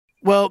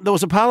Well, there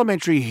was a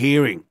parliamentary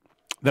hearing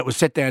that was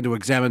set down to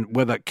examine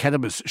whether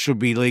cannabis should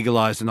be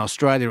legalised in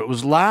Australia. It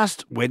was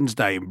last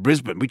Wednesday in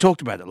Brisbane. We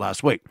talked about it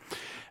last week.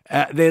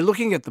 They're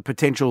looking at the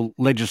potential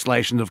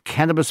legislation of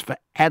cannabis for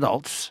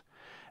adults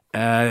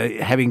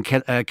having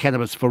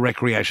cannabis for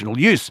recreational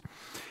use.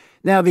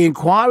 Now, the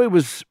inquiry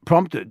was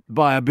prompted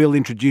by a bill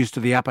introduced to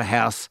the upper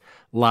house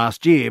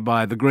last year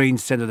by the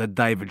Greens Senator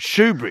David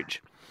Shoebridge,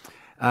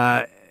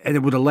 and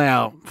it would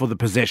allow for the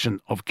possession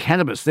of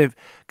cannabis. They've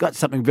got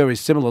something very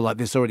similar like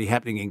this already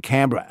happening in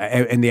Canberra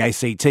in the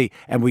ACT,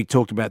 and we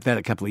talked about that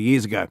a couple of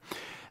years ago.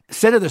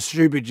 Senator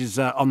Shoebridge is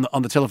on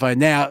the telephone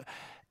now.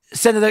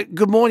 Senator,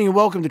 good morning and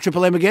welcome to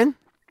Triple M again.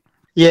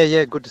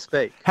 Yeah, good to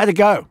speak. How'd it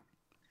go?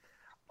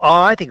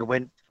 Oh, I think it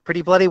went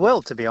pretty bloody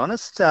well, to be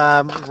honest.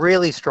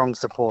 Really strong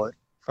support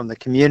from the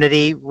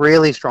community,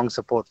 really strong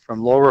support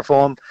from law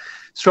reform,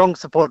 strong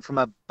support from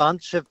a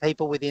bunch of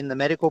people within the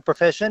medical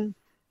profession.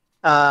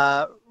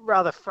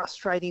 Rather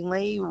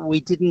frustratingly, we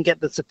didn't get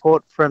the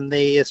support from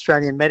the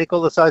Australian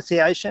Medical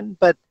Association,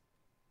 but,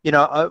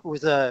 it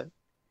was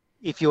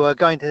if you were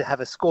going to have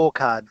a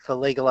scorecard for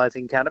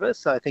legalising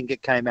cannabis, I think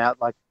it came out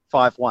like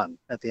 5-1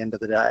 at the end of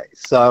the day.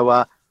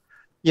 So,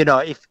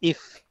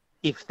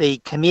 if the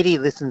committee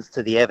listens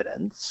to the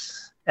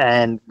evidence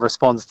and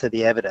responds to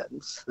the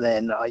evidence,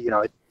 then,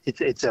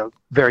 it's a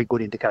very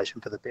good indication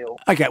for the bill.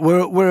 Okay,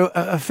 we're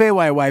a fair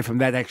way away from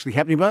that actually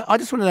happening, but I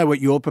just want to know what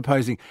you're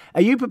proposing.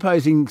 Are you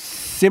proposing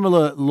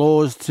similar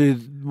laws to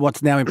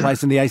what's now in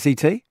place in the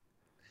ACT?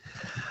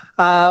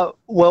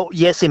 Well,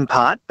 yes, in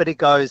part, but it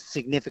goes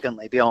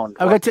significantly beyond.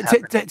 Okay,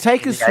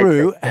 take us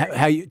through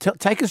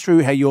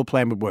how your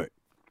plan would work.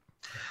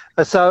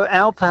 So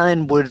our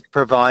plan would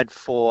provide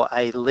for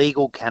a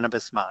legal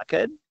cannabis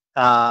market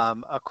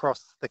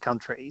across the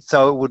country.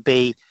 So it would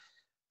be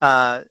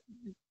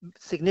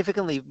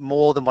significantly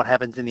more than what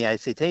happens in the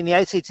ACT. In the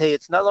ACT,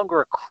 it's no longer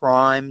a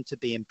crime to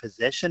be in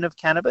possession of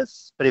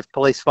cannabis, but if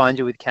police find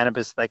you with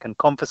cannabis, they can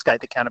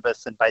confiscate the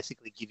cannabis and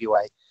basically give you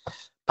a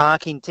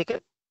parking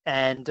ticket.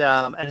 And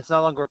it's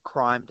no longer a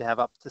crime to have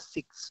up to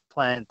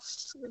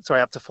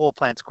 4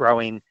 plants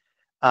growing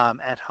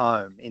at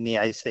home in the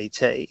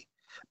ACT.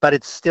 But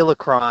it's still a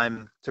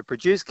crime to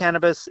produce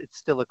cannabis. It's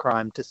still a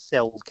crime to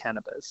sell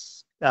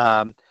cannabis.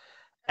 Our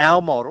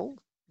model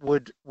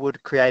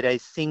would create a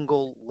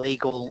single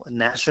legal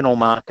national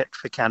market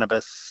for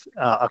cannabis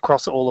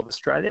across all of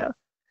Australia.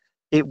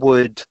 It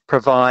would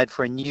provide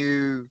for a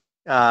new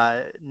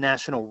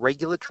national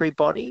regulatory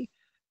body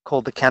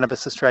called the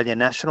Cannabis Australia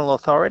National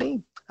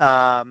Authority,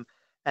 and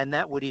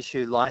that would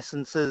issue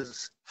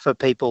licenses for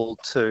people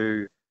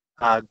to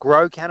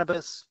grow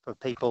cannabis, for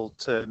people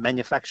to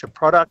manufacture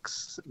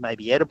products,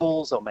 maybe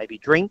edibles or maybe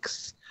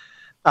drinks,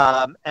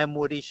 and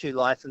would issue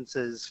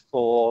licenses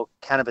for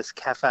cannabis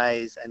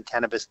cafes and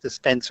cannabis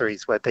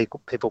dispensaries where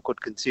people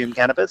could consume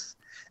cannabis.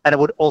 And it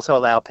would also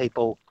allow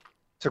people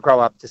to grow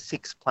up to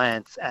 6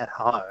 plants at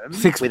home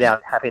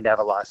without having to have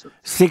a license.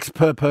 6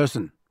 per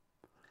person?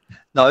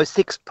 No,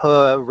 6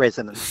 per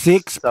resident.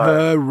 6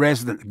 per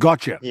resident.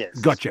 Gotcha. Yes.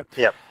 Gotcha.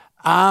 Yep.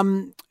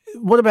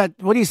 What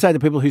do you say to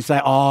people who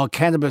say,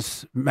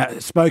 cannabis,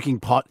 smoking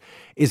pot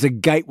is a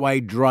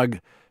gateway drug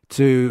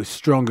to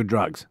stronger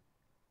drugs?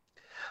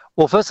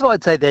 Well, first of all,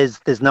 I'd say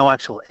there's no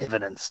actual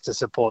evidence to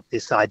support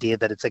this idea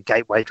that it's a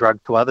gateway drug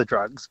to other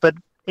drugs. But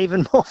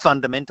even more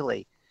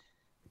fundamentally,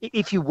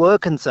 if you were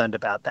concerned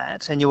about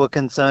that and you were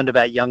concerned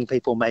about young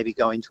people maybe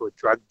going to a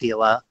drug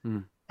dealer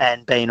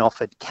and being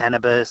offered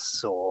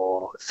cannabis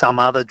or some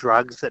other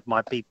drugs that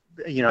might be,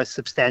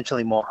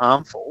 substantially more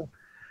harmful,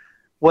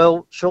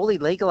 well, surely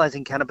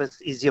legalising cannabis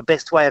is your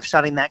best way of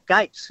shutting that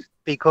gate,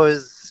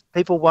 because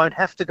people won't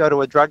have to go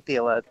to a drug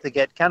dealer to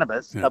get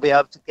cannabis. Yeah. They'll be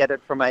able to get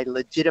it from a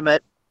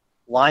legitimate,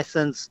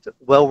 licensed,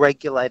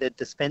 well-regulated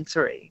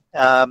dispensary.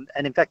 And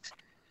in fact,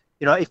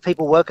 if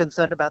people were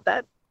concerned about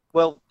that,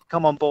 well,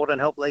 come on board and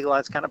help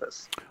legalise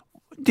cannabis.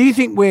 Do you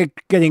think we're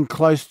getting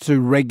close to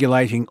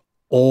regulating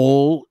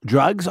all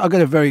drugs? I've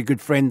got a very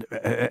good friend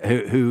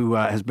who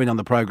has been on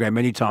the program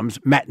many times,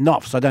 Matt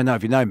Knopfs. I don't know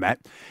if you know Matt.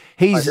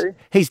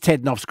 He's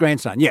Ted Knopf's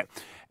grandson, yeah.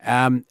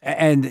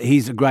 And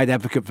he's a great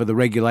advocate for the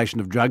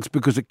regulation of drugs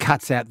because it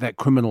cuts out that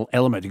criminal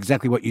element,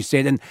 exactly what you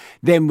said. And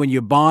then when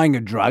you're buying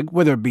a drug,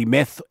 whether it be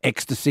meth,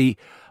 ecstasy,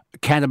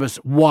 cannabis,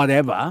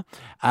 whatever,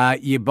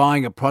 you're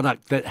buying a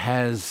product that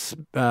has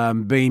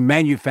been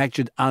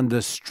manufactured under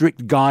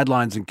strict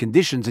guidelines and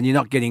conditions, and you're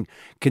not getting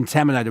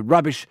contaminated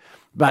rubbish.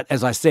 But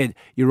as I said,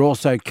 you're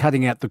also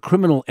cutting out the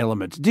criminal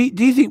elements. Do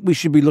you think we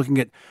should be looking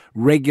at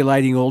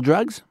regulating all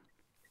drugs?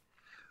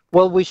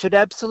 Well, we should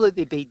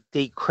absolutely be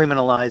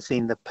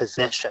decriminalising the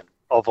possession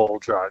of all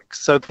drugs.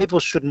 So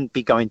people shouldn't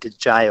be going to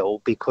jail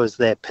because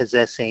they're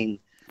possessing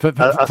for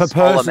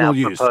personal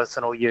use. For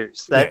personal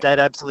use. That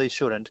absolutely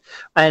shouldn't.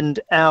 And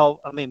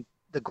the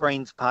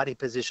Greens party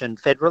position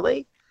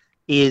federally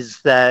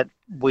is that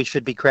we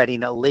should be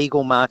creating a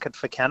legal market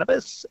for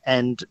cannabis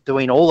and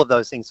doing all of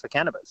those things for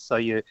cannabis. So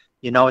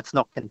it's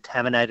not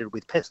contaminated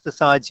with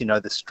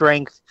pesticides, the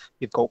strength,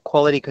 you've got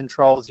quality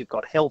controls, you've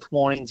got health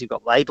warnings, you've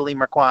got labelling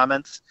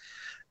requirements.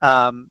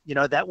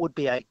 That would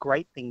be a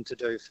great thing to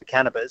do for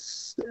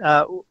cannabis.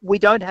 We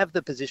don't have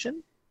the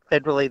position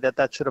federally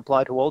that should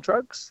apply to all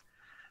drugs.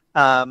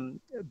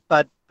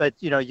 But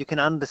you can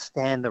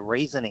understand the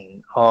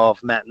reasoning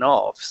of Matt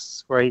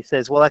Knopf's, where he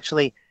says, well,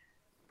 actually,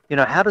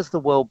 how does the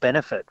world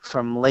benefit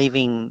from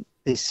leaving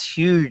these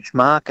huge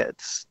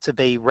markets to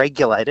be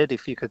regulated,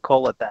 if you could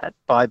call it that,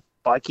 by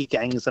bikie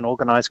gangs and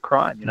organised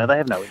crime? They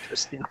have no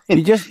interest in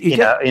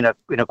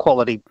a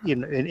quality,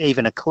 in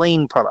even a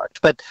clean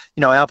product. But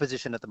our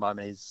position at the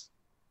moment is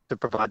to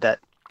provide that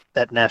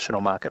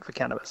national market for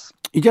cannabis.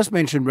 You just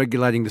mentioned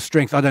regulating the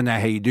strength. I don't know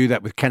how you do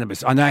that with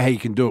cannabis. I know how you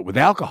can do it with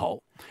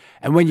alcohol.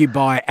 And when you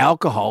buy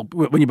alcohol,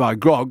 when you buy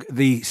grog,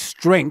 the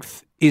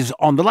strength is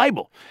on the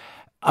label.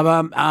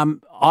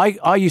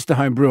 I used to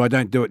home brew. I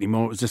don't do it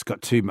anymore. It's just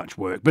got too much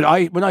work. But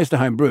when I used to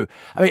home brew,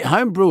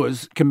 home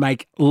brewers can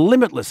make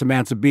limitless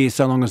amounts of beer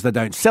so long as they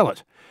don't sell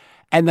it.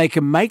 And they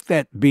can make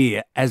that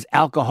beer as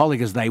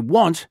alcoholic as they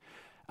want.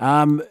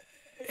 How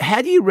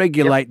do you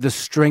regulate the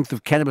strength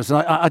of cannabis? And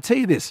I tell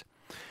you this,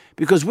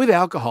 because with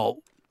alcohol,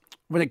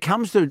 when it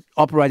comes to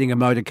operating a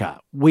motor car,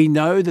 we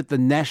know that the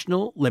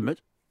national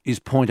limit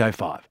is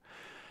 0.05.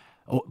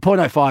 Or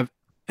 0.05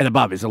 and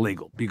above is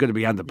illegal. You've got to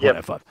be under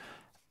 0.05.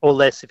 Or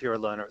less if you're a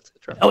learner,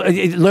 etc.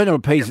 Learner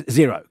P's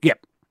zero.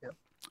 Yep.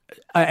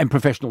 And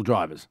professional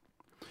drivers.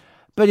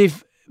 But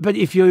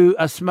if you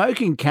are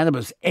smoking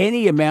cannabis,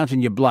 any amount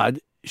in your blood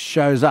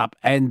shows up,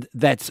 and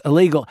that's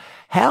illegal.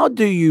 How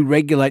do you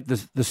regulate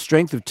the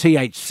strength of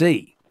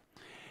THC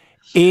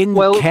in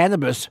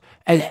cannabis,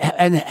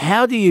 and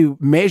how do you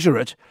measure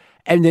it?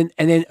 And then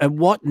at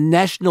what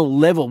national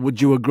level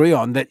would you agree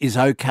on that is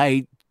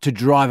okay to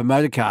drive a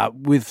motor car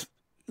with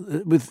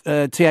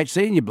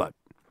THC in your blood?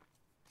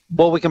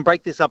 Well, we can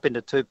break this up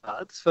into two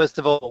parts. First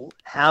of all,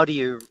 how do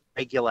you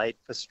regulate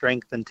for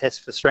strength and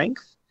test for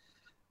strength?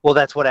 Well,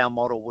 that's what our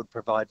model would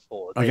provide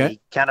for. Okay. The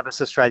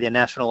Cannabis Australia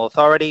National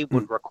Authority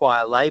would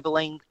require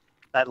labelling.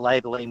 That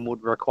labelling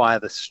would require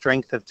the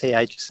strength of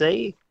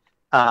THC.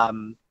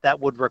 That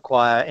would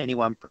require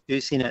anyone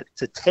producing it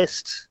to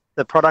test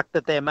the product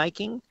that they're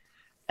making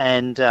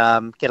and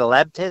get a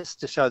lab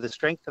test to show the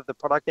strength of the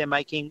product they're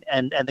making.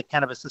 And the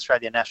Cannabis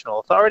Australia National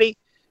Authority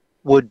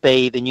would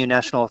be the new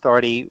national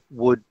authority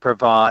would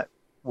provide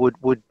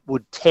would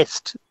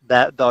test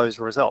those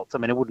results. I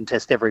mean, it wouldn't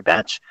test every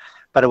batch,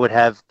 but it would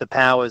have the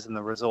powers and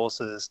the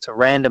resources to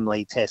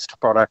randomly test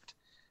product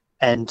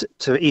and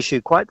to issue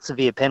quite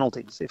severe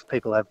penalties if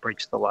people have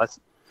breached the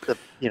license,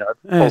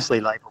 falsely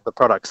labelled the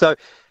product. So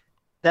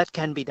that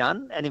can be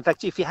done. And in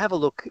fact, if you have a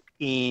look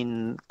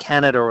in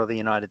Canada or the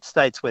United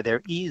States, where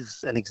there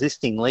is an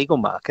existing legal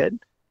market,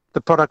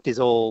 the product is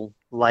all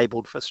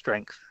labelled for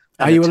strength.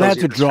 Are you allowed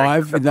to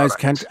drive in those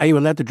countries? Are you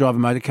allowed to drive a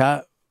motor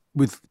car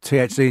with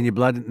THC in your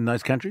blood in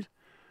those countries?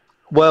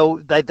 Well,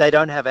 they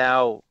don't have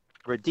our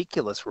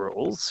ridiculous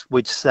rules,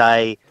 which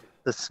say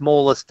the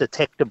smallest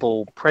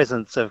detectable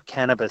presence of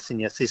cannabis in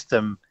your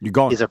system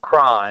is a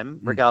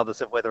crime,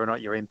 regardless of whether or not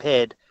you're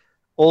impaired.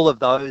 All of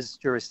those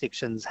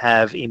jurisdictions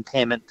have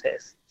impairment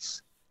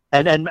tests.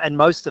 And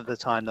most of the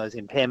time, those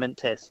impairment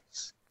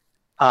tests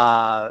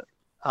are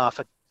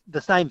for the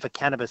same for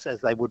cannabis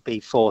as they would be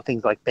for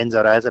things like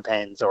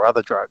benzodiazepines or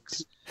other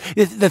drugs.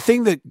 The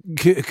thing that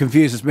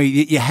confuses me,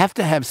 you have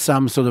to have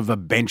some sort of a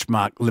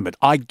benchmark limit.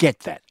 I get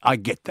that.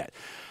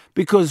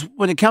 Because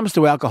when it comes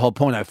to alcohol,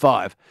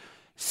 0.05,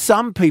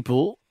 some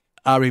people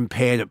are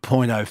impaired at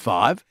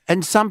 0.05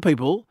 and some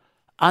people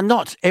are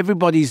not.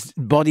 Everybody's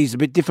body's a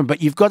bit different,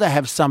 but you've got to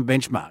have some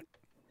benchmark.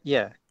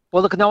 Yeah.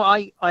 Well, look, no,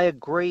 I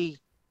agree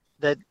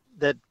that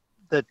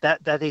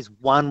is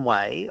one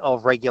way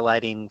of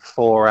regulating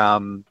for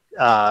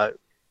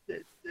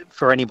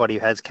anybody who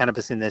has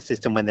cannabis in their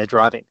system when they're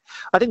driving.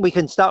 I think we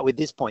can start with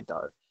this point,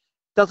 though.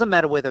 Doesn't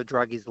matter whether a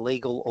drug is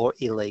legal or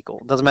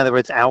illegal. Doesn't matter whether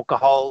it's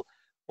alcohol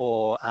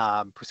or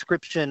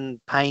prescription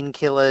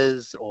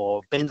painkillers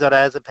or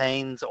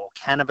benzodiazepines or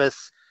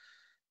cannabis.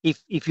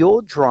 If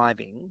you're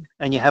driving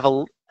and you have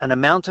an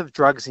amount of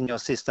drugs in your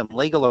system,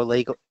 legal or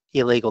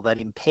illegal, that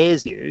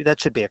impairs you, that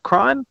should be a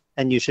crime,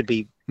 and you should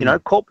be,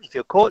 caught. If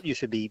you're caught, you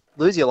should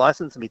lose your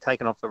license and be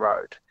taken off the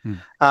road.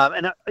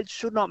 And it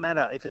should not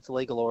matter if it's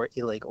legal or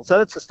illegal. So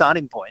that's the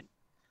starting point.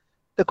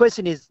 The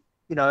question is,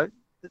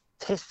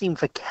 testing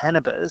for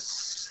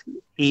cannabis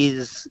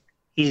is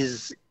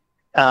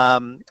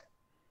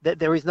that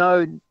there is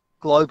no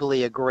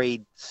globally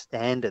agreed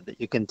standard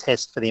that you can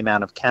test for the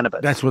amount of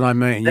cannabis. That's what I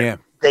mean. Yeah.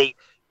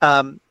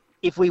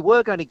 If we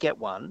were going to get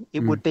one,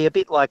 it would be a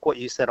bit like what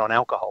you said on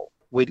alcohol.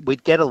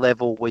 We'd get a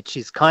level which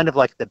is kind of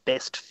like the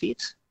best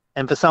fit.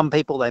 And for some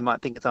people, they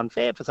might think it's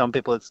unfair. For some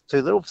people, it's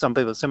too little. For some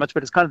people, it's too much.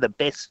 But it's kind of the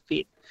best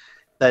fit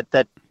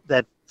that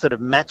sort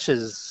of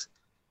matches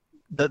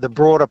the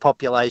broader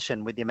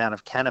population with the amount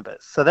of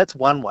cannabis. So that's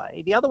one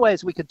way. The other way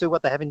is we could do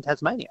what they have in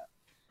Tasmania.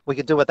 We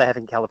could do what they have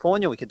in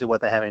California. We could do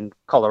what they have in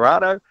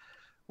Colorado,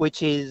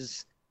 which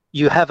is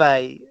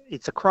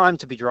it's a crime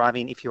to be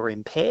driving if you're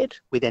impaired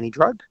with any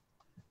drug.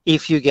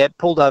 if you get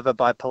pulled over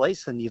by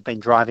police and you've been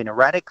driving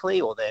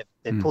erratically, or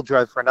they've pulled you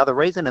over for another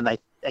reason,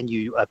 and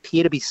you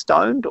appear to be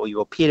stoned or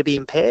you appear to be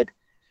impaired,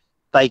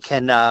 they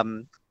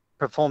can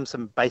perform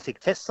some basic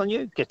tests on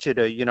you, get you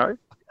to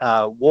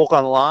walk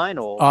online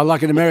or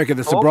like in America,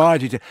 the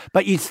sobriety test.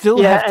 But you'd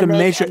still have to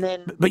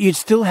measure. But you'd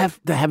still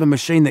have to have a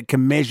machine that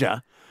can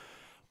measure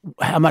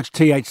how much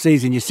THC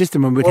is in your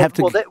system, and we'd have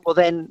to.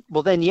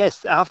 Well, then,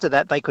 yes. After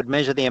that, they could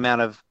measure the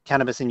amount of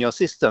cannabis in your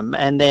system,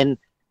 and then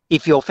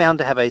if you're found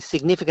to have a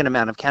significant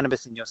amount of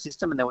cannabis in your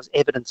system, and there was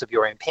evidence of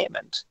your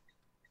impairment,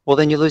 well,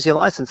 then you lose your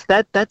license.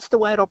 That's the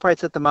way it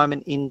operates at the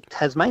moment in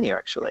Tasmania,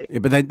 actually. Yeah,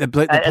 but the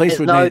police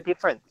would no need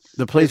difference.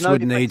 The police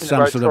would need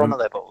some sort of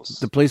levels.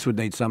 The police would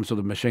need some sort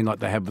of machine like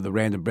they have with the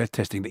random breath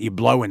testing that you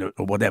blow in it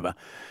or whatever,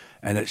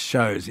 and it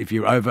shows if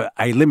you're over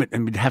a limit,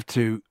 and we'd have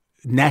to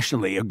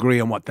nationally agree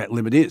on what that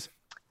limit is.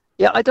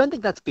 Yeah, I don't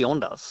think that's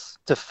beyond us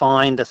to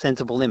find a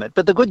sensible limit.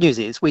 But the good news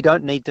is we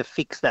don't need to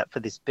fix that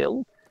for this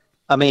bill.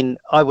 I mean,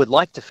 I would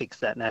like to fix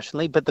that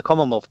nationally, but the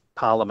Commonwealth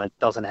Parliament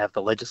doesn't have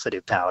the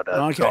legislative power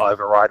to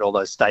override all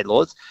those state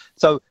laws.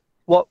 So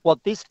what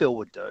this bill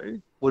would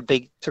do would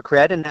be to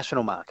create a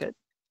national market,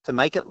 to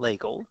make it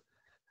legal.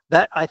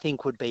 That, I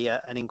think, would be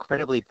an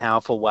incredibly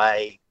powerful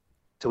way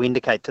to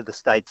indicate to the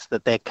states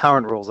that their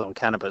current rules on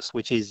cannabis,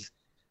 which is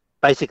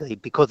basically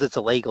because it's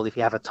illegal, if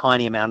you have a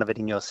tiny amount of it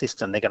in your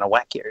system, they're going to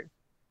whack you.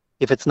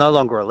 If it's no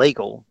longer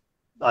illegal,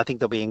 I think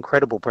there'll be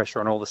incredible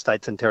pressure on all the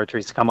states and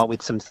territories to come up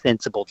with some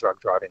sensible drug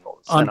driving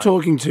laws. I'm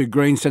talking to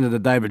Green Senator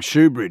David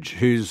Shoebridge,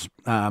 who's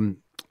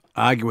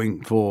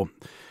arguing for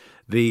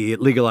the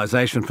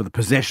legalisation for the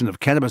possession of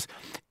cannabis.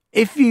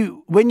 If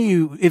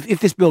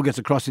this bill gets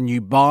across and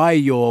you buy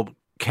your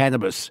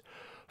cannabis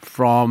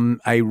from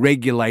a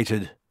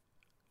regulated,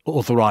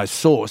 authorised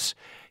source,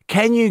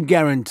 can you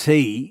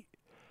guarantee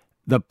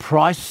the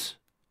price?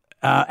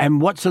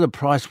 And what sort of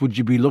price would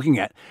you be looking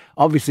at?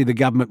 Obviously, the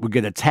government would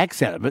get a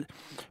tax out of it,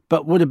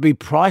 but would it be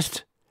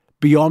priced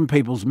beyond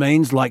people's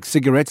means like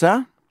cigarettes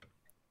are?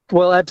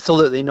 Well,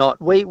 absolutely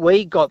not.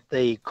 We got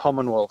the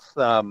Commonwealth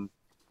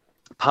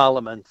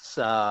Parliament's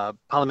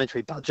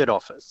Parliamentary Budget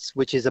Office,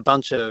 which is a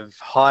bunch of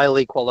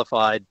highly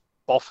qualified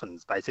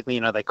boffins, basically.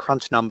 They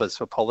crunch numbers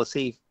for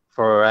policy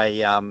for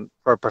a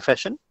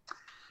profession.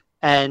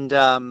 And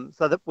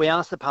so that we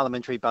asked the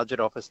Parliamentary Budget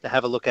Office to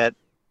have a look at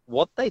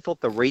what they thought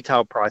the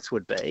retail price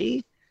would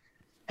be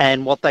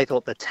and what they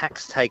thought the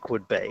tax take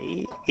would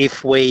be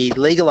if we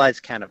legalise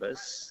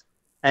cannabis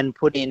and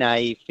put in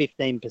a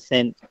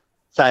 15%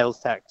 sales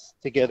tax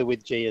together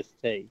with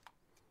GST.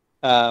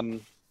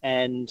 And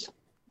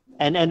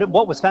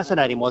what was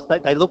fascinating was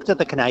they looked at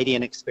the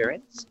Canadian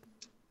experience.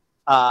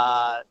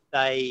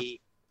 They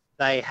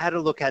had a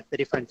look at the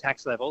different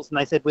tax levels, and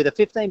they said with a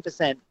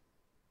 15%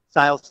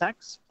 sales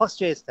tax plus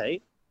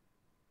GST,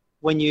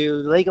 when you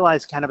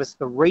legalise cannabis,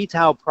 the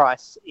retail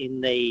price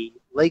in the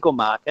legal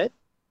market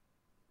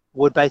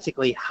would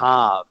basically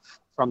halve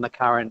from the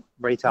current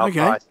retail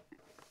price.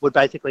 Would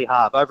basically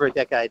halve over a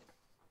decade.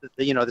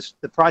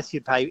 The price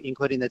you'd pay,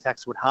 including the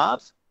tax, would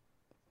halve,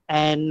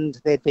 and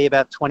there'd be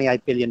about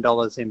 $28 billion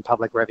in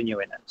public revenue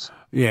in it.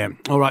 Yeah.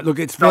 All right. Look,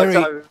 which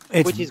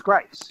is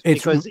great,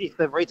 because if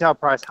the retail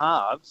price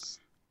halves,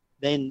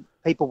 then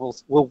people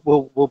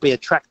will be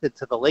attracted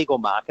to the legal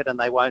market, and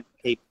they won't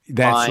keep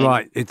buying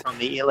from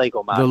the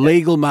illegal market. The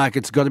legal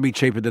market's got to be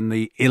cheaper than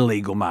the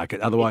illegal market,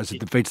 otherwise it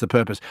defeats the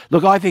purpose.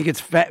 Look, I think it's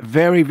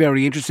very,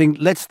 very interesting.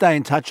 Let's stay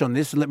in touch on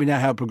this and let me know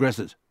how it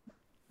progresses.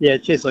 Yeah,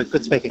 cheers, Luke.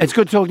 Good speaking. It's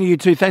good talking to you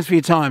too. Thanks for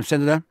your time,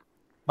 Senator.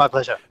 My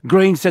pleasure.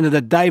 Green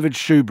Senator David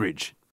Shoebridge.